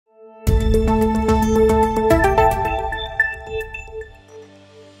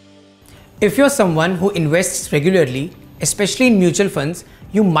If you're someone who invests regularly, especially in mutual funds,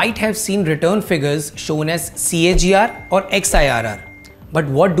 you might have seen return figures shown as CAGR or XIRR. But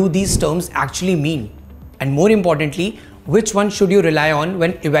what do these terms actually mean? And more importantly, which one should you rely on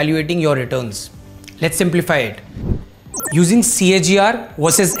when evaluating your returns? Let's simplify it. Using CAGR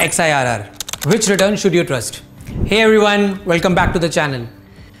versus XIRR, which return should you trust? Hey everyone, welcome back to the channel.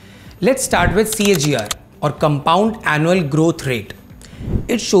 Let's start with CAGR or compound annual growth rate.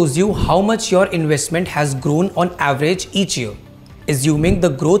 It shows you how much your investment has grown on average each year, assuming the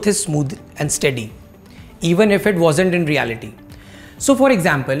growth is smooth and steady, even if it wasn't in reality. So for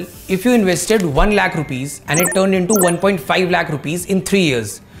example, if you invested 1 lakh rupees and it turned into 1.5 lakh rupees in 3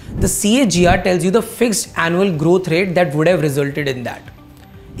 years, the CAGR tells you the fixed annual growth rate that would have resulted in that.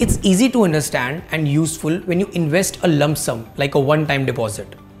 It's easy to understand and useful when you invest a lump sum like a one-time deposit.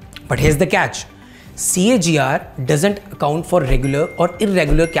 But here's the catch. CAGR doesn't account for regular or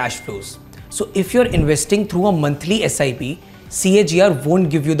irregular cash flows. So if you're investing through a monthly SIP, CAGR won't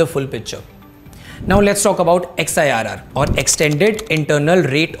give you the full picture. Now let's talk about XIRR or Extended Internal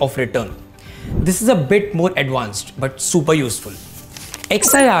Rate of Return. This is a bit more advanced but super useful.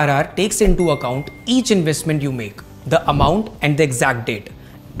 XIRR takes into account each investment you make, the amount and the exact date,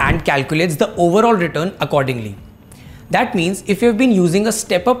 and calculates the overall return accordingly. That means if you've been using a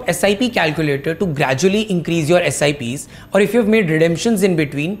step-up SIP calculator to gradually increase your SIPs, or if you've made redemptions in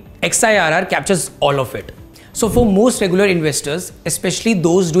between, XIRR captures all of it. So for most regular investors, especially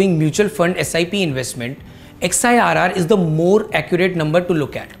those doing mutual fund SIP investment, XIRR is the more accurate number to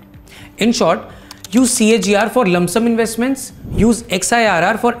look at. In short, use CAGR for lump sum investments, use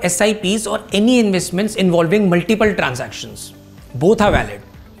XIRR for SIPs or any investments involving multiple transactions. Both are valid,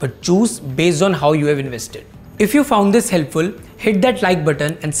 but choose based on how you have invested. If you found this helpful, hit that like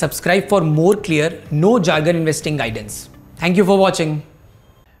button and subscribe for more clear, no jargon investing guidance. Thank you for watching.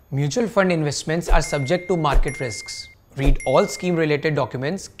 Mutual fund investments are subject to market risks. Read all scheme related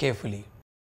documents carefully.